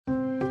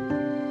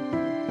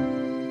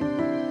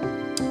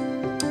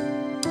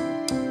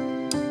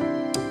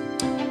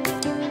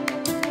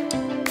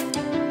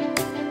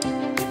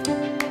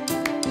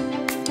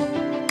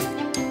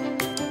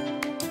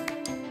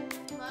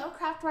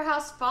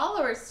House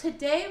followers.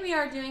 Today we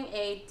are doing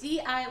a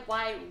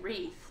DIY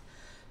wreath.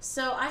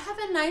 So I have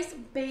a nice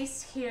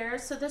base here.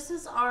 So this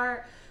is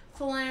our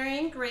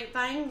flaring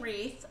grapevine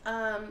wreath.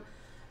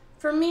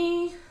 For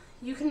me,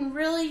 you can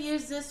really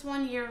use this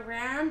one year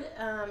round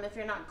if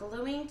you're not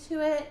gluing to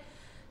it.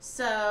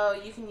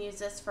 So you can use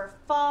this for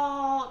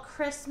fall,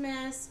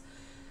 Christmas.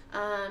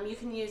 You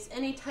can use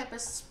any type of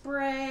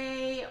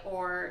spray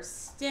or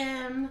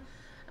stem.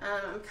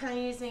 I'm kind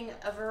of using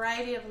a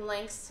variety of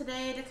lengths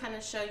today to kind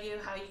of show you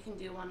how you can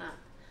do one up.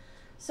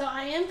 So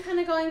I am kind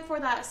of going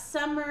for that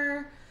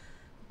summer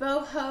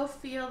boho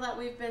feel that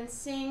we've been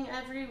seeing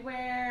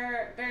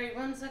everywhere. Very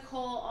whimsical,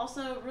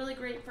 also really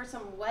great for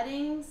some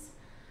weddings.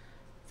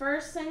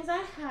 First things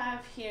I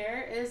have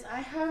here is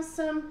I have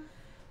some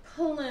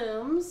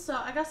plumes. So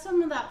I got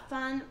some of that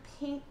fun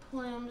pink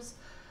plumes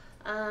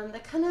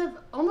that kind of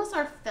almost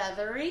are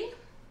feathery.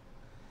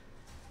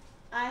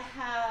 I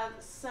have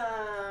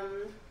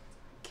some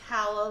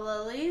Calla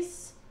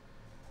Lillies.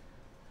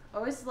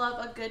 Always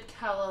love a good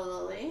Calla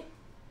Lily.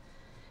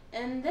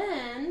 And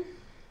then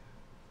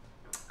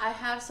I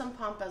have some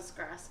Pampas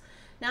grass.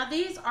 Now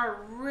these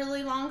are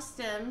really long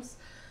stems.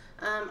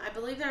 I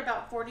believe they're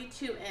about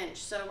 42 inch.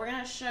 So we're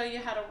going to show you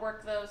how to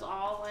work those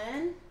all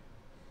in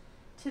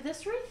to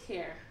this wreath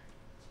here.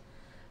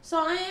 So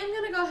I am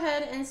going to go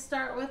ahead and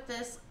start with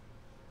this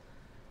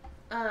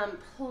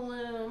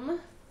plume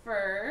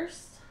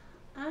first.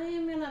 I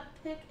am going to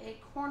pick a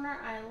corner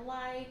I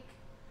like.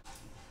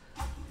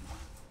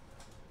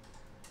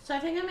 So I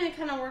think I'm going to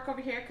kind of work over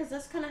here because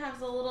this kind of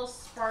has a little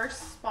sparse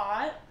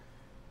spot.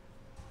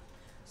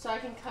 So I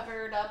can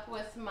cover it up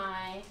with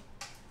my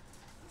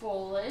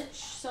foliage.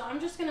 So I'm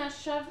just going to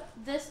shove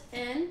this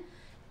in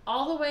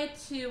all the way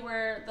to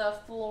where the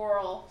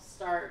floral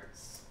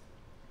starts.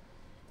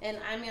 And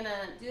I'm going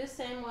to do the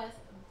same with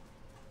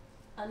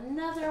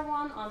another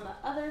one on the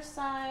other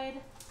side.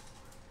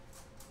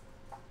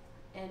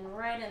 And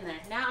right in there.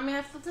 Now I'm going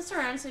to flip this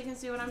around so you can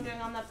see what I'm doing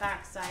on the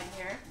back side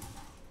here.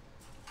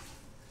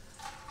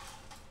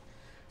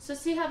 So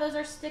see how those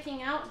are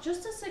sticking out?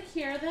 Just to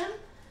secure them,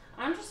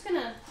 I'm just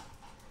going to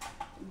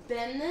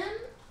bend them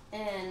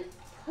and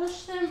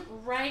push them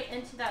right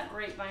into that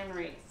grapevine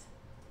wreath.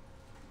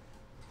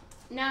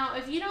 Now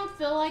if you don't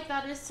feel like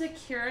that is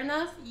secure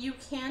enough, you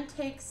can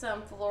take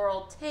some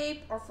floral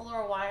tape or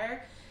floral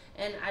wire,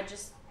 and I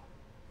just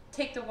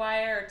take the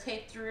wire or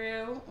tape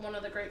through one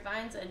of the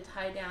grapevines and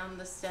tie down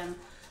the stem.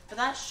 But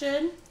that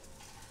should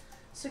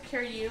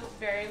secure you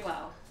very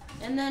well.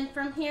 And then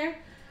from here,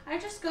 I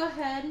just go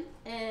ahead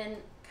and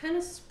kind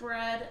of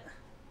spread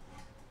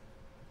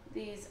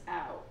these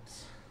out.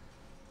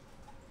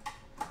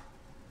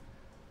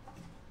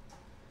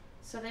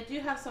 So they do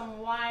have some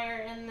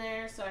wire in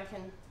there, so I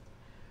can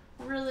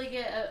really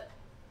get a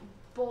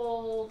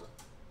bold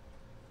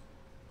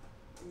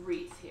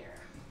wreath here.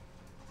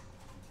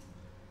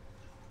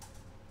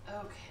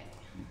 Okay.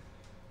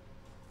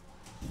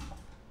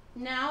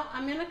 Now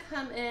I'm going to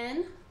come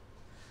in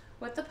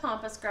with the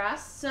pampas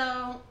grass.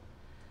 So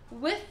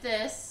with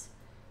this,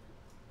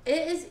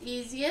 it is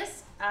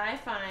easiest, I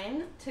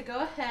find, to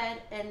go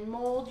ahead and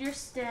mold your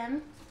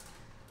stem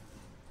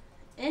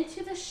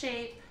into the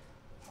shape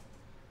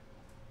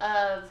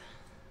of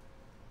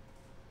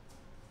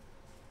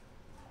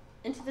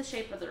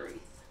the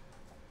wreath.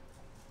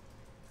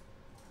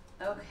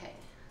 Okay.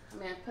 I'm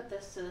going to put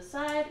this to the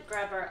side,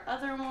 grab our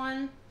other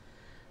one,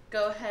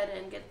 go ahead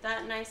and get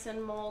that nice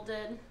and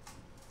molded.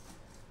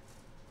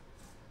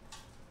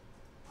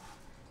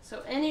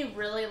 So any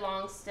really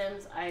long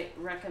stems, I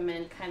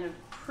recommend kind of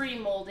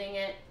pre-molding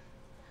it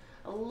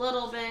a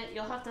little bit.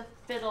 You'll have to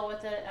fiddle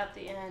with it at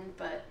the end,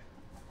 but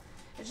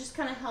it just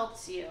kind of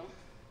helps you.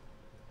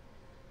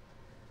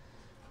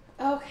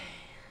 Okay,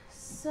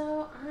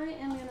 so I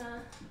am going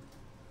to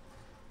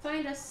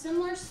find a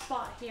similar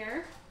spot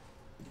here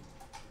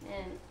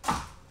and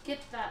get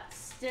that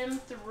stem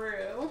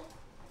through.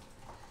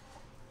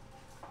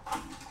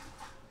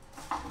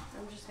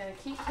 I'm just going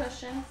to keep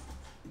pushing.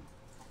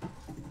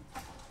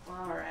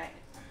 All right.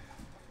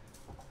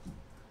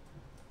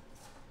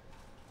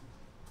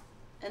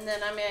 And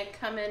then I'm going to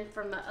come in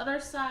from the other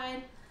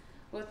side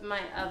with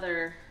my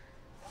other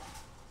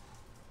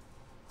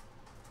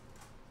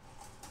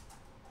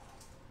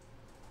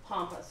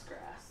pampas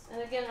grass.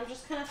 And again, I'm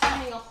just kind of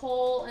finding a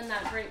hole in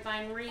that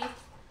grapevine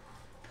wreath,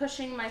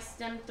 pushing my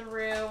stem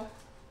through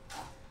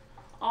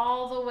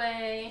all the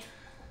way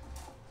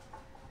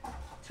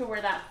to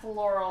where that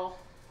floral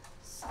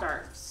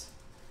starts.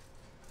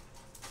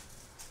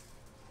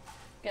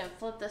 Gonna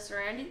flip this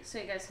around so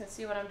you guys can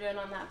see what I'm doing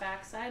on that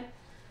back side.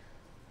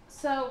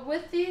 So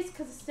with these,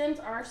 because the stems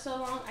are so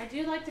long, I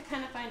do like to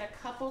kind of find a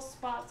couple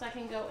spots I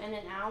can go in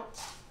and out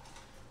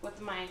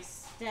with my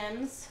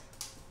stems.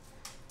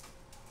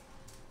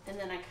 And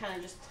then I kind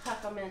of just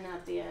tuck them in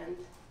at the end.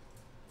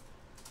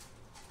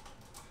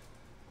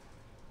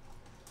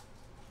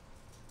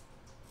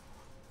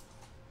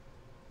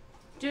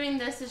 Doing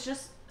this is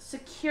just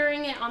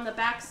securing it on the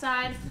back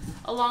side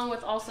along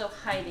with also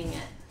hiding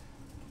it.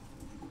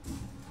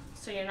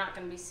 So you're not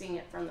going to be seeing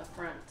it from the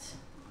front.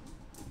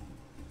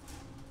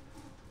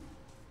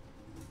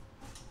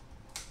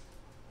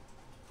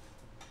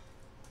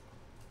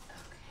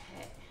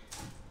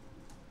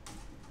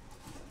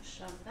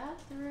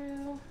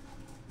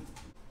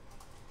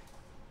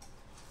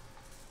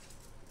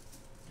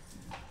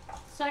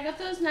 I got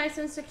those nice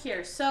and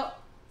secure. So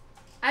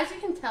as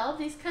you can tell,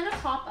 these kind of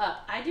pop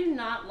up. I do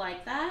not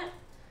like that.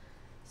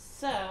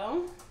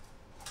 So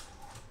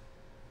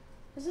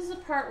this is the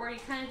part where you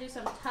kind of do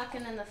some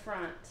tucking in the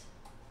front.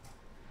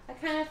 I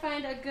kind of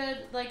find a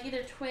good, like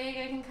either twig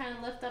I can kind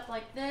of lift up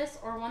like this,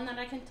 or one that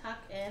I can tuck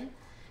in.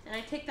 And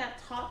I take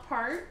that top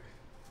part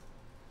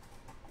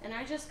and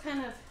I just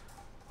kind of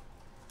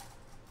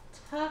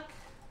tuck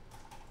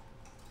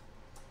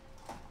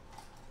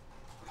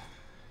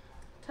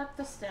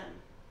the stem.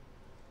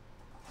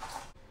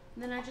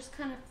 And then I just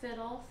kind of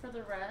fiddle for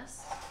the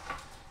rest.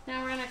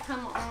 Now we're going to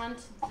come on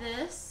to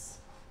this.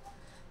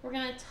 We're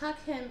going to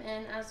tuck him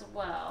in as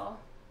well.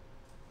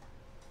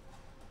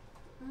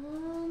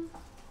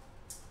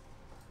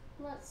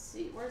 Let's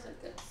see, where's a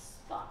good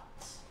spot?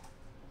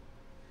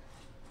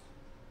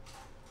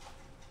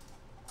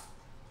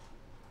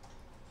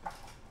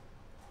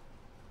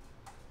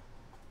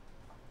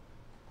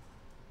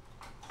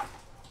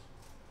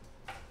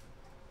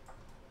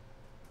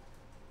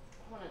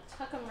 I want to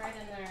tuck them right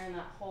in there in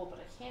that hole, but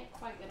I can't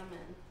quite get them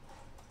in.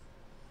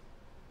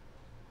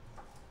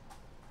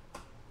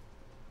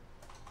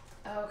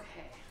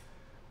 Okay,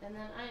 and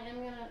then I am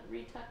going to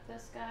retuck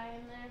this guy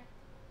in there.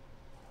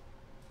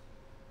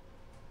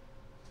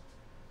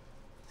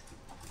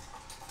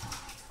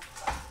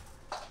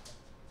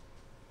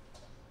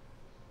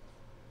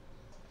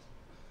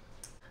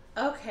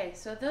 Okay,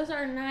 so those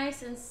are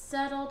nice and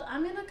settled.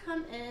 I'm going to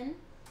come in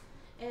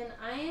and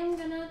I am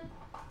going to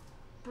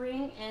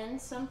bring in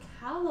some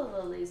Calla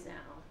Lillies now.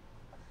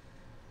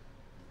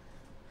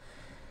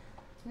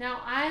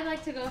 Now I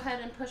like to go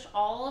ahead and push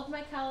all of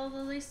my Calla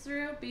Lillies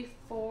through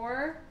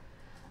before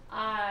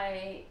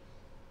I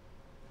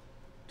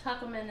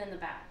tuck them in the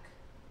back,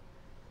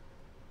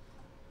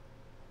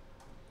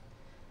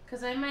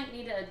 because I might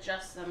need to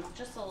adjust them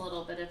just a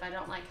little bit if I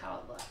don't like how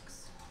it looks.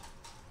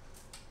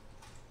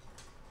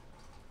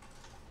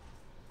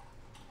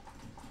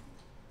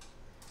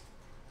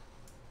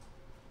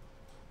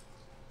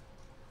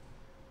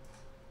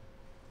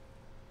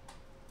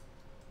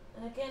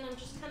 And again, I'm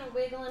just kind of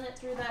wiggling it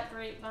through that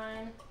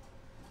grapevine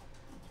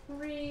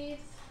wreath.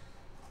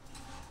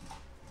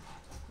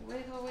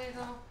 Wiggle,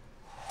 wiggle.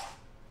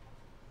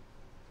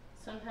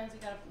 Sometimes you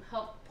gotta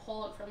help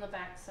pull it from the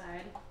back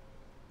side.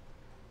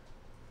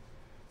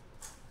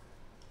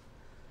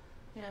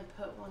 I'm gonna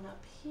put one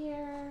up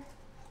here.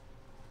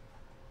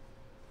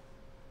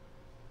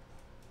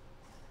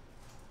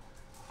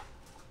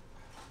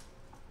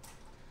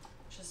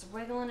 Just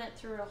wiggling it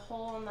through a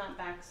hole in that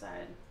back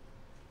side.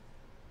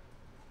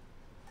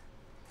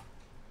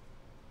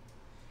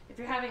 If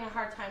you're having a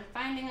hard time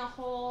finding a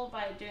hole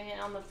by doing it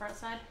on the front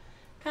side,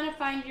 kind of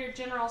find your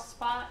general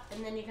spot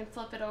and then you can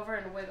flip it over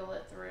and wiggle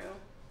it through.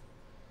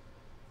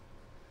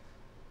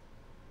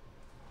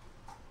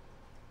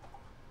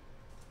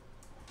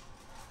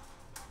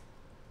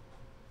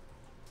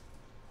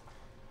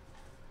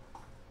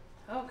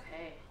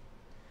 Okay.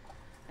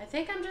 I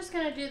think I'm just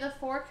going to do the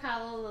 4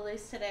 Calla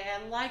Lillies today.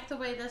 I like the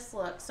way this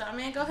looks, so I'm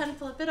going to go ahead and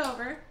flip it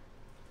over.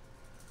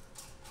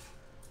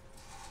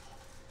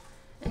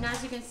 And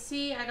as you can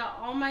see, I got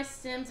all my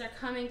stems are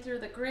coming through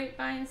the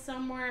grapevine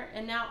somewhere,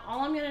 and now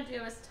all I'm going to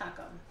do is tuck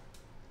them.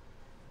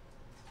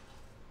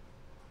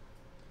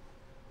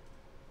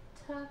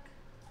 Tuck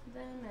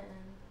them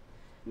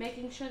in,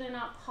 making sure they're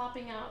not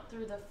popping out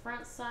through the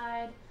front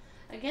side.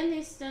 Again,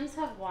 these stems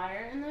have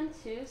wire in them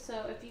too,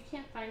 so if you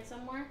can't find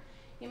somewhere,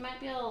 you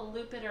might be able to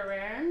loop it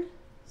around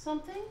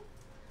something,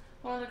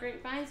 one of the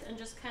grapevines, and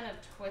just kind of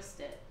twist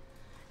it.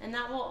 And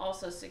that will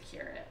also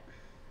secure it.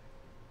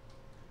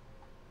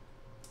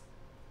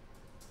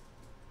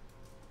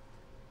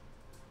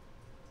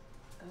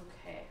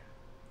 Okay.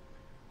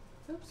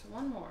 Oops,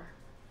 one more.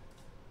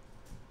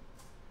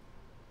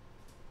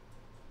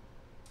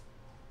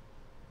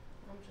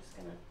 I'm just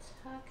gonna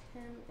tuck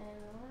him in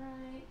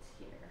right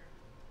here.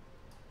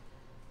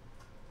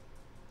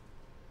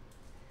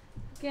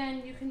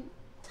 Again, you can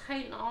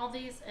tighten all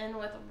these in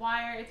with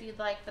wire if you'd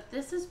like, but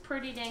this is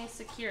pretty dang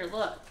secure.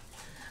 Look,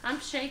 I'm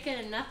shaking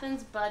and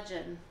nothing's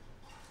budging.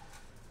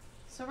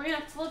 So we're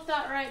gonna flip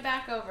that right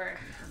back over.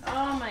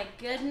 Oh my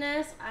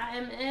goodness, I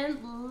am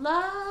in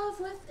love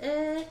with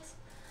it.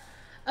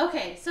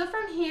 Okay, so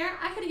from here,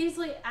 I could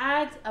easily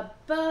add a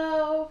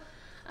bow.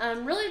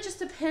 Really just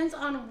depends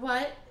on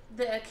what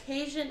the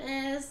occasion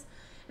is.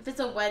 If it's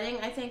a wedding,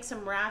 I think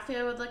some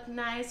raffia would look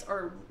nice,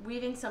 or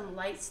weaving some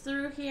lights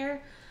through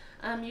here.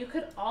 You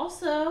could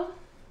also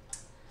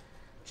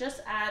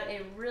just add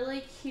a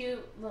really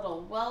cute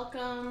little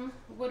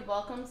wood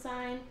welcome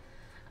sign.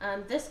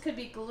 This could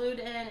be glued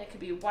in, it could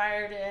be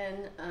wired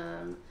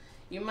in.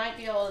 You might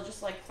be able to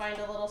just like find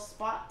a little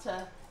spot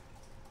to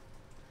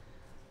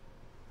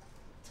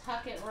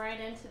tuck it right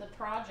into the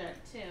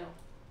project too.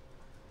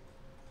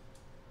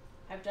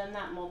 I've done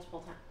that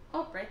multiple times.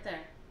 Oh, right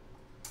there.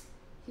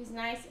 He's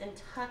nice and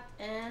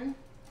tucked in.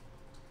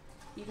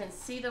 You can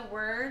see the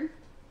word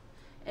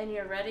and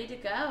you're ready to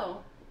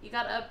go. You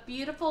got a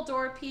beautiful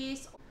door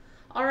piece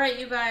All right,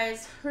 you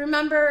guys,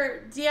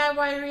 remember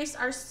DIY wreaths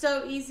are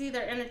so easy.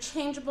 They're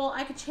interchangeable.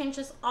 I could change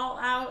this all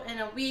out in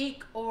a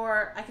week,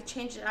 or I could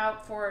change it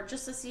out for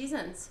just the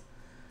seasons.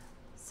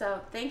 So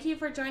thank you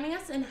for joining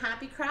us, and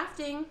happy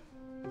crafting.